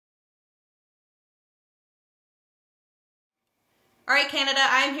All right, Canada,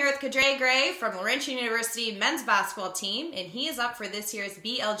 I'm here with Kadre from Laurentian University men's basketball team, and he is up for this year's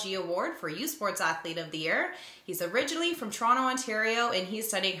BLG award for Youth Sports Athlete of the Year. He's originally from Toronto, Ontario, and he's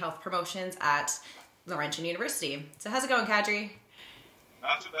studying health promotions at Laurentian University. So how's it going, Kadre?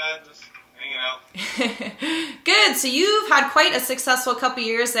 Not too bad, just hanging out. Good. So you've had quite a successful couple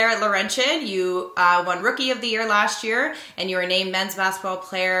years there at Laurentian. You won Rookie of the Year last year, and you were named Men's Basketball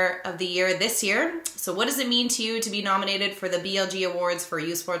Player of the Year this year. So what does it mean to you to be nominated for the BLG Awards for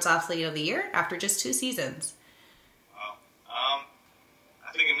Youth Sports Athlete of the Year after just 2 seasons? Wow.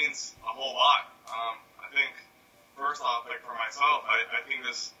 I think it means a whole lot. I think, first off, like for myself, I think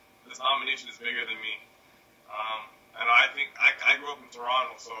this nomination is bigger than me. And I think I grew up in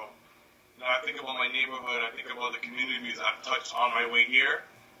Toronto, so I think about my neighborhood, I think about the communities I've touched on my way here,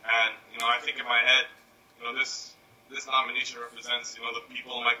 and I think in my head, this nomination represents the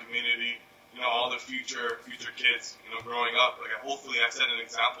people in my community, all the future kids, growing up. Like hopefully I set an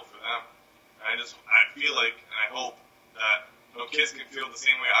example for them. And I feel like, and I hope that kids can feel the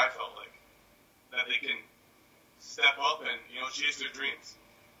same way I felt, like that they can step up and chase their dreams.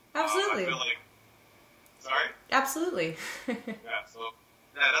 Absolutely. I feel like. Sorry? Absolutely. Yeah. So.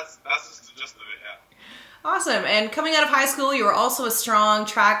 Yeah, that's just the gist of it, yeah. Awesome. And coming out of high school, you were also a strong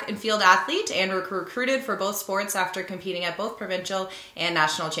track and field athlete and were recruited for both sports after competing at both provincial and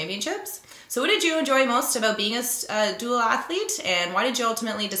national championships. So what did you enjoy most about being a dual athlete, and why did you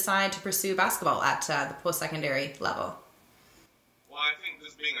ultimately decide to pursue basketball at the post-secondary level? Well, I think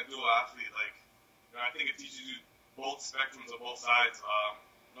just being a dual athlete, I think it teaches you both spectrums of both sides.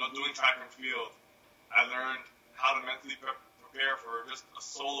 Doing track and field, I learned how to mentally prepare for just a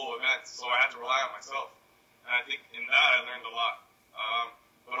solo event, so I had to rely on myself. And I think in that I learned a lot.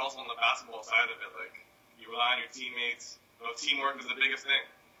 But also on the basketball side of it, you rely on your teammates. Teamwork is the biggest thing.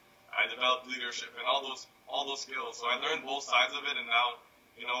 I developed leadership and all those skills. So I learned both sides of it, and now,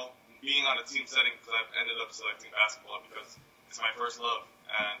 being on a team setting, because I've ended up selecting basketball because it's my first love.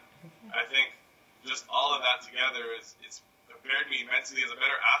 And I think just all of that together it's prepared me mentally as a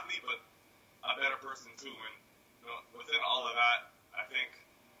better athlete, but a better person too. And within all of that, I think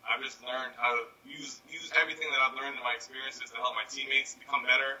I've just learned how to use everything that I've learned in my experiences to help my teammates become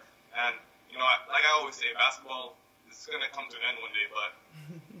better. And, like I always say, basketball is going to come to an end one day, but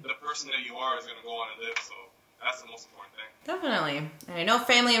the person that you are is going to go on and live. So that's the most important thing. Definitely. And I know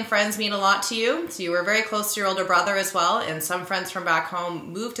family and friends mean a lot to you. So you were very close to your older brother as well, and some friends from back home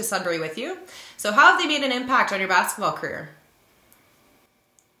moved to Sudbury with you. So how have they made an impact on your basketball career?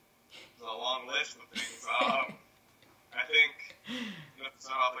 It's a long list of things. I think, to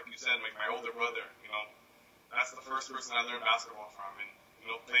start off, like you said, my older brother, that's the first person I learned basketball from, and,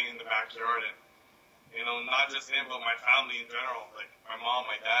 playing in the backyard, and, not just him, but my family in general, like my mom,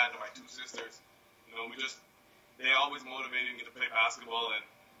 my dad, and my 2 sisters, they always motivated me to play basketball and,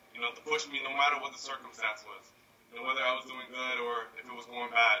 to push me no matter what the circumstance was. Whether I was doing good or if it was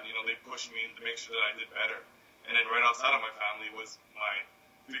going bad, they pushed me to make sure that I did better. And then right outside of my family was my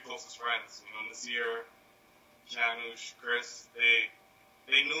 3 closest friends, Nasir, Janusz, Chris.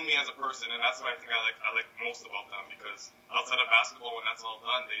 They knew me as a person, and that's what I think I like most about them, because outside of basketball, when that's all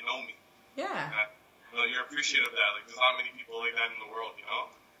done, they know me. Yeah. And, you're appreciative of that. There's not many people like that in the world,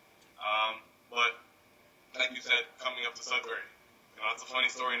 But like you said, coming up to Sudbury, it's a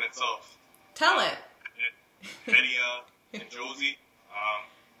funny story in itself. Tell it. Hedia and Josie.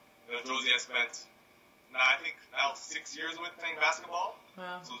 Josie I spent, I think now 6 years with playing basketball.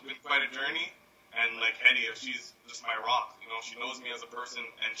 Wow. So it's been quite a journey. And Hedia, she's just my rock. She knows me as a person,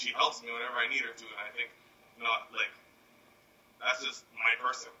 and she helps me whenever I need her to. And I think, that's just my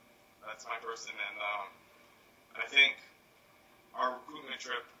person. That's my person. And I think our recruitment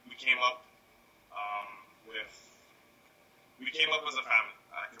trip, we came up as a family.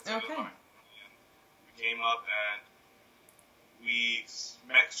 I consider it mine. We came up and we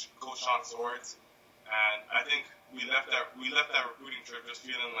met Coach Sean Swords, and I think we left that recruiting trip just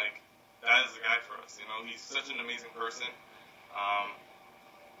feeling like that is the guy for us. He's such an amazing person.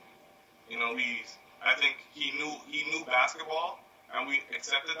 I think he knew basketball, and we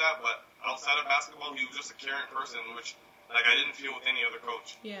accepted that. But outside of basketball, he was just a caring person, which I didn't feel with any other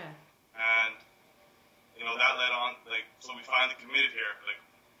coach. Yeah. And that led on so we finally committed here.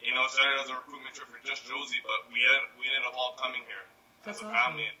 It started as a recruitment trip for just Josie, but we ended up all coming here as a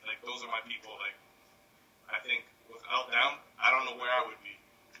family. And, those are my people. I think without them, I don't know where I would be.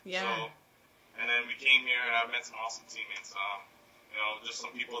 Yeah. So, and then we came here, and I've met some awesome teammates. Just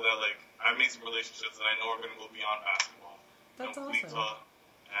some people that I've made some relationships that I know are going to go beyond basketball. That's awesome. Lita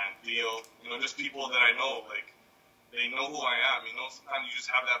and Theo, just people that I know, they know who I am. Sometimes you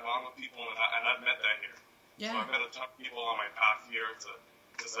just have that bond with people, and I've met that here. So I've met a ton of people on my path here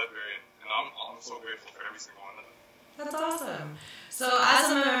to Sudbury, and I'm so grateful for every single one of them. That's awesome. So as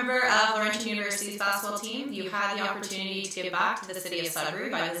a member of Laurentian University's basketball team, you had the opportunity to give back to the city of Sudbury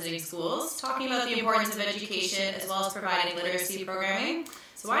by visiting schools, talking about the importance of education as well as providing literacy programming.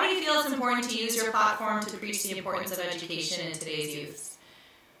 So why do you feel it's important to use your platform to preach the importance of education in today's youth?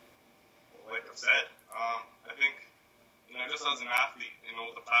 Well, like I've said, I think, just as an athlete,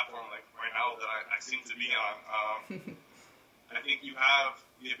 with the platform like right now that I seem to be on, I think you have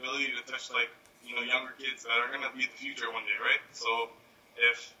the ability to touch younger kids that are going to be the future one day, right? So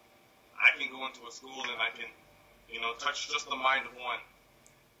if I can go into a school and I can, touch just the mind of one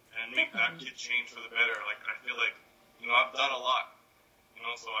and make that kid change for the better, I feel like, I've done a lot,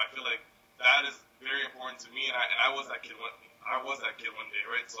 so I feel like that is very important to me, and I was that kid one day,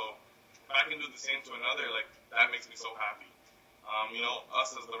 right? So if I can do the same to another, that makes me so happy.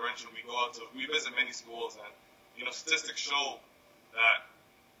 Us as Laurentian, we visit many schools, and, statistics show that,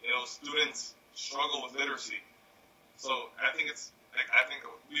 students struggle with literacy. So I think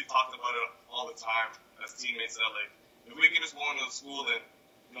we've talked about it all the time as teammates that if we can just go into the school and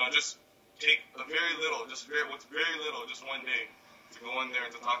just take what's very little, just one day to go in there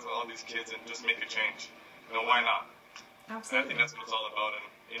and to talk to all these kids and just make a change. Why not? Absolutely. And I think that's what it's all about,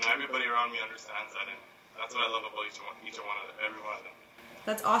 and everybody around me understands that, and that's what I love about every one of them.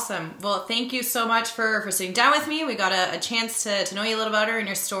 That's awesome. Well, thank you so much for sitting down with me. We got a chance to know you a little better and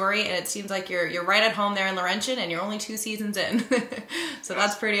your story, and it seems like you're right at home there in Laurentian, and you're only 2 seasons in. So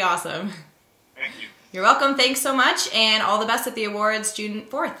that's pretty awesome. Thank you. You're welcome. Thanks so much, and all the best at the awards June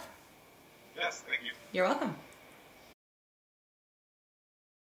 4th. Yes, thank you. You're welcome.